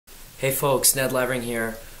Hey folks, Ned Levering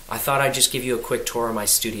here. I thought I'd just give you a quick tour of my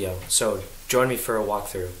studio, so join me for a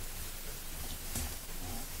walkthrough.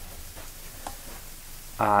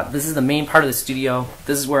 This is the main part of the studio.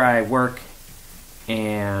 This is where I work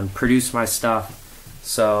and produce my stuff.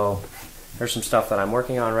 So there's some stuff that I'm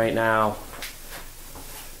working on right now.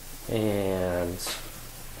 And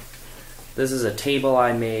this is a table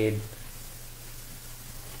I made.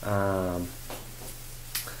 My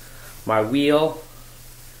wheel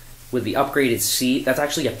with the upgraded seat, that's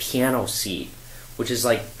actually a piano seat, which is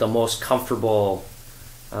like the most comfortable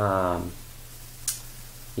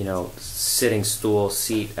sitting stool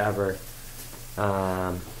seat ever.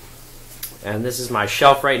 And this is my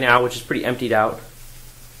shelf right now, which is pretty emptied out.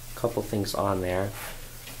 A couple things on there.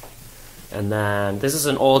 And then this is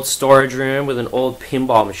an old storage room with an old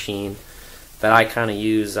pinball machine that I kind of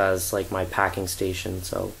use as like my packing station.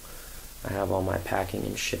 So I have all my packing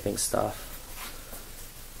and shipping stuff.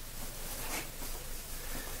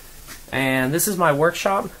 And this is my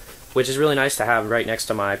workshop, which is really nice to have right next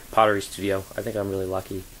to my pottery studio. I think I'm really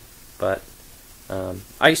lucky. But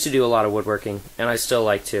I used to do a lot of woodworking, and I still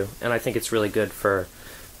like to. And I think it's really good for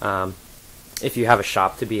if you have a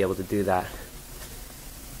shop to be able to do that.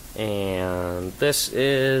 And this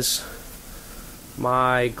is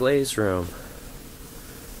my glaze room.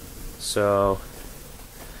 So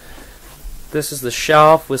this is the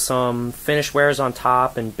shelf with some finished wares on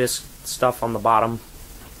top and bisque stuff on the bottom.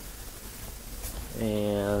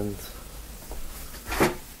 And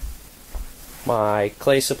my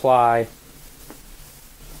clay supply,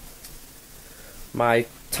 my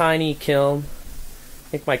tiny kiln. I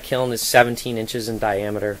think my kiln is 17 inches in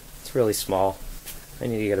diameter. It's really small. I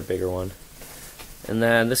need to get a bigger one. And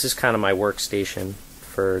then this is kind of my workstation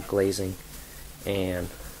for glazing. And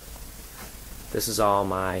this is all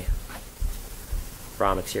my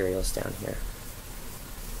raw materials down here.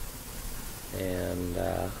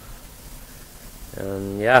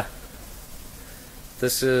 And yeah,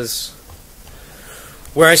 this is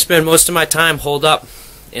where I spend most of my time holed up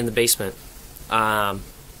in the basement.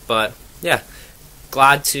 But yeah,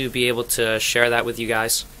 glad to be able to share that with you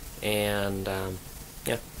guys. And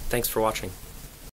yeah, thanks for watching.